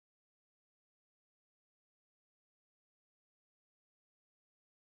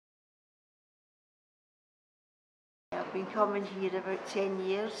been coming here about 10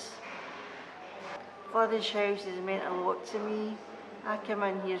 years. Flourish House has meant a lot to me. I come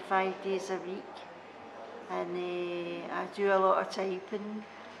in here 5 days a week and I do a lot of typing,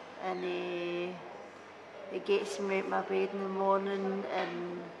 and it gets me out of my bed in the morning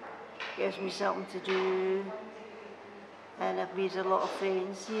and gives me something to do, and I've made a lot of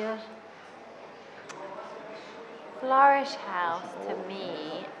friends here. Flourish House to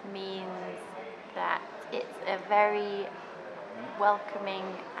me means that it's a very welcoming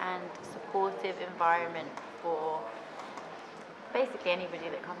and supportive environment for basically anybody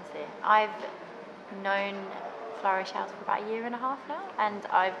that comes here. I've known Flourish House for about 1.5 years now, and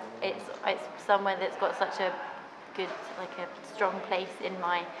it's somewhere that's got such a good, like a strong place in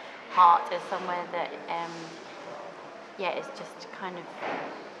my heart as somewhere that it's just kind of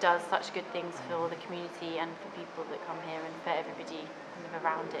does such good things for the community and for people that come here and for everybody kind of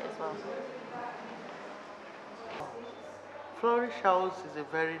around it as well. Flourish House is a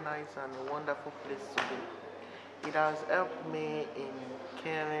very nice and a wonderful place to be. It has helped me in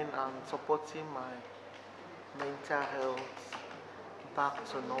caring and supporting my mental health back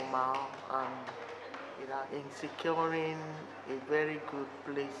to normal, and in securing a very good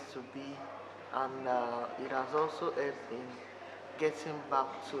place to be, and it has also helped in getting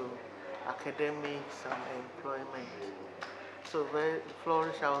back to academics and employment. So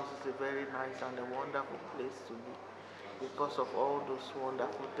Flourish House is a very nice and a wonderful place to be because of all those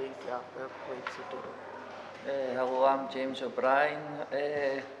wonderful things they have helped me to do. Hello, I'm James O'Brien.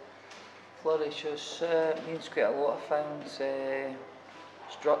 Flourish House means quite a lot of things.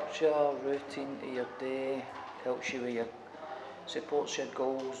 Structure, routine to your day, helps you with your, supports your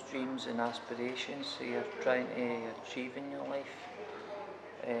goals, dreams and aspirations, so you're trying to achieve in your life.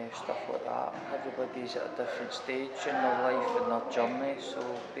 Stuff like that. Everybody's at a different stage in their life and their journey, so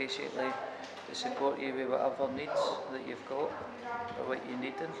basically to support you with whatever needs that you've got or what you're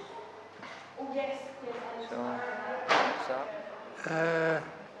needing. So that's that.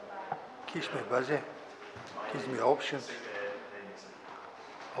 Keeps me busy, gives me options,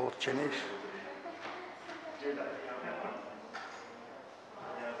 opportunities,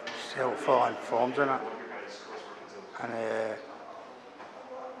 self-informed in it, and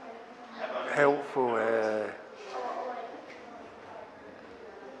helpful if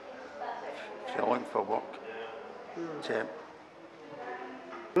you're looking for work.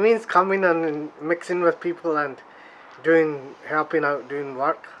 It means coming and mixing with people and helping out, doing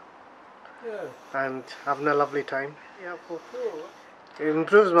work, and having a lovely time. Yeah, cool. It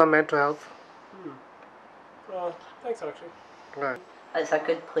improves my mental health. Well, thanks actually. Right. It's a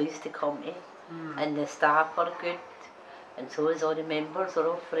good place to come to, and the staff are good, and so is all the members, are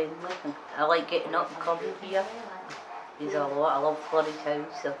all friendly, and I like getting up and coming here. There's a lot. I love Flourish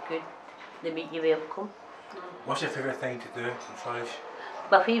House, they're good, they make you welcome. What's your favourite thing to do in Flourish?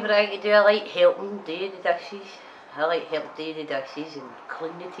 My favourite thing to do, I like helping do the dishes. I like help do the dishes and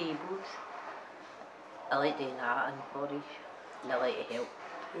clean the tables. I like doing that in Flourish, and I like to help.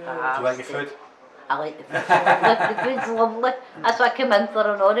 Yeah. Do you like your food? I like the food. The food's lovely. That's why I come in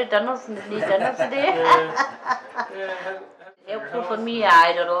for an order dinners and there's no dinner today. Helpful for me,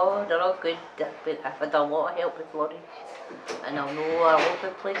 aye, they're all good. I've had a lot of help with Flourish, and I'll know a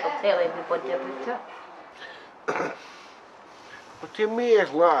local place, I'll tell everybody about it. Well, to me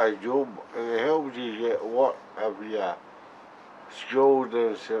it's like a job, and it helps you get work if you're skilled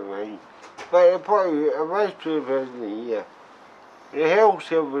and something. But the vice president here, the health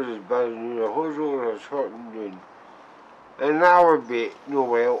service is bad news, the hospital is shutting down. And that would be no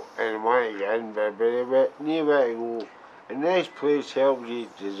well and want to get in, but never to go. And this place helps you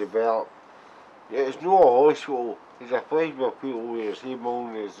to develop. It's not a hospital, it's a place where people with the same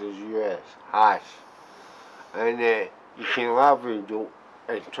illness as you has. And you can laugh and joke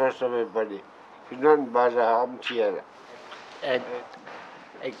and trust everybody, because nothing bad happens to you.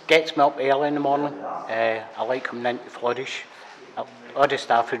 It gets me up early in the morning. I like coming into Flourish. All the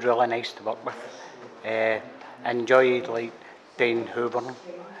staff is really nice to work with. I enjoy like doing hoovering,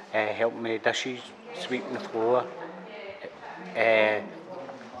 helping me dishes, sweeping the floor. I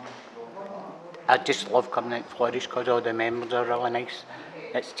just love coming into Flourish because all the members are really nice.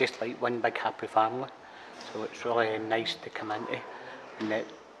 It's just like one big happy family. So it's really nice to come into, and it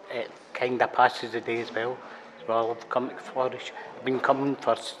kind of passes the day as well. So I love coming to Flourish. I've been coming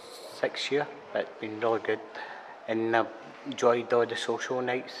for 6 years, but it's been really good. And I've enjoyed all the social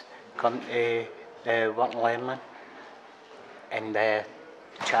nights, come to the work and learning, and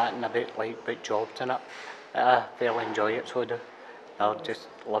chatting about jobs and it. I really enjoy it, so I just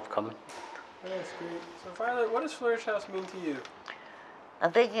love coming. That's great. So Violet, what does Flourish House mean to you? I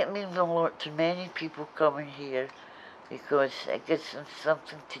think it means a lot to many people coming here, because it gives them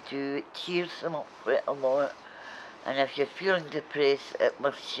something to do, it cheers them up quite a lot, and if you're feeling depressed, it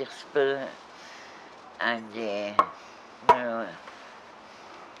lifts your spirit, and you know,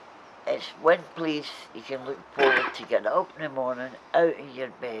 it's one place you can look forward to getting up in the morning, out of your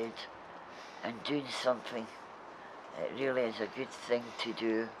bed, and doing something. It really is a good thing to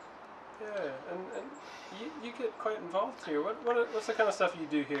do. Yeah, and you get quite involved here. What's the kind of stuff you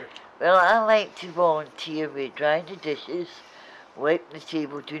do here? Well, I like to volunteer with drying the dishes, wiping the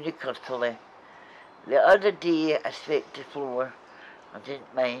table, doing the cutlery. The other day I swept the floor, I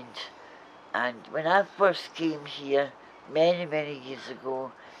didn't mind. And when I first came here, many, many years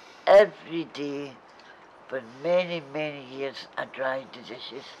ago, every day for many, many years I dried the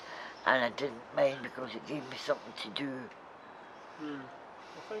dishes, and I didn't mind because it gave me something to do. Well,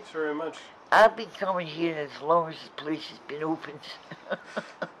 thanks very much. I've been coming here as long as the place has been opened.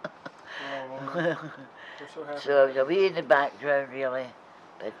 We're so happy. So I was away in the background really,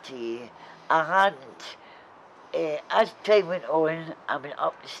 but I hadn't, as time went on, I went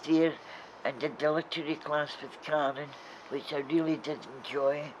up the stairs and did the literary class with Karen, which I really did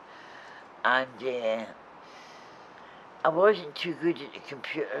enjoy, and I wasn't too good at the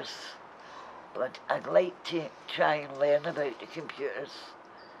computers, but I'd like to try and learn about the computers.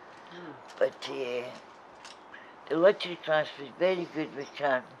 But the literary class was very good with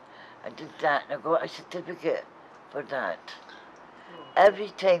Karen. I did that and I got a certificate for that. Every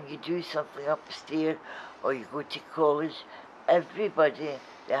time you do something up the stair or you go to college, everybody,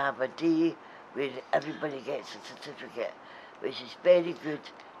 they have a day where everybody gets a certificate, which is very good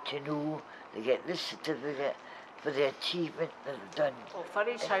to know they get this certificate for the achievement that they've done. Well,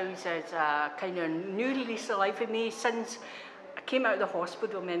 Flourish House is a kind of new lease of life for me since I came out of the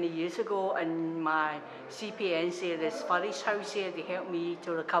hospital many years ago, and my CPN said this Flourish House here, they helped me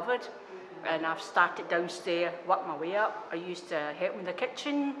to recover, and I've started downstairs, worked my way up. I used to help in the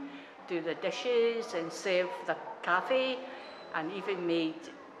kitchen, do the dishes and serve the cafe, and even made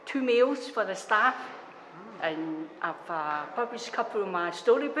 2 meals for the staff. And I've published a couple of my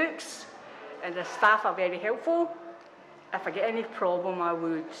storybooks, and the staff are very helpful. If I get any problem, I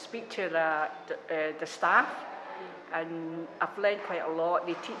would speak to the staff, and I've learned quite a lot.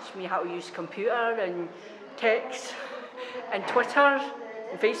 They teach me how to use computer and text and Twitter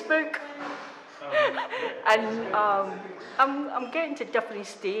and Facebook. And I'm getting to different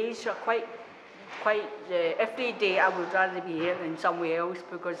stages. Every day I would rather be here than somewhere else,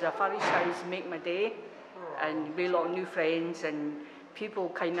 because the Flourish House make my day, and we a lot of new friends, and people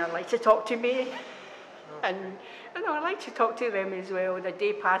kind of like to talk to me, and you know, I like to talk to them as well. The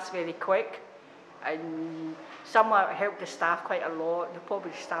day passed very quick, and some helped the staff quite a lot. The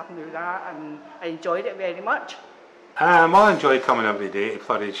public staff knew that, and I enjoyed it very much. I enjoy coming every day to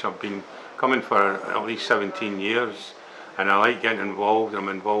Flourish. I've been coming for at least 17 years, and I like getting involved. I'm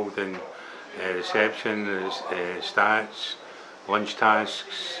involved in reception, stats, lunch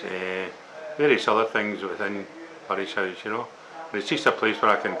tasks, various other things within Flourish House, you know. And it's just a place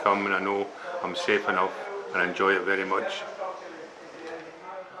where I can come and I know I'm safe enough and I enjoy it very much.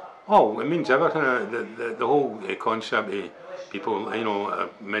 Oh, it means everything. The whole concept of people, you know,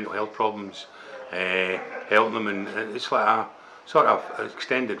 mental health problems, helping them, and it's like a sort of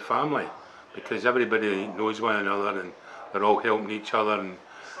extended family, because everybody knows one another and they're all helping each other, and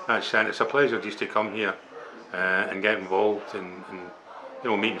it's a pleasure just to come here and get involved and you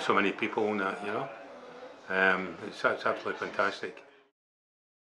know, meeting so many people and that, you know. It's absolutely fantastic.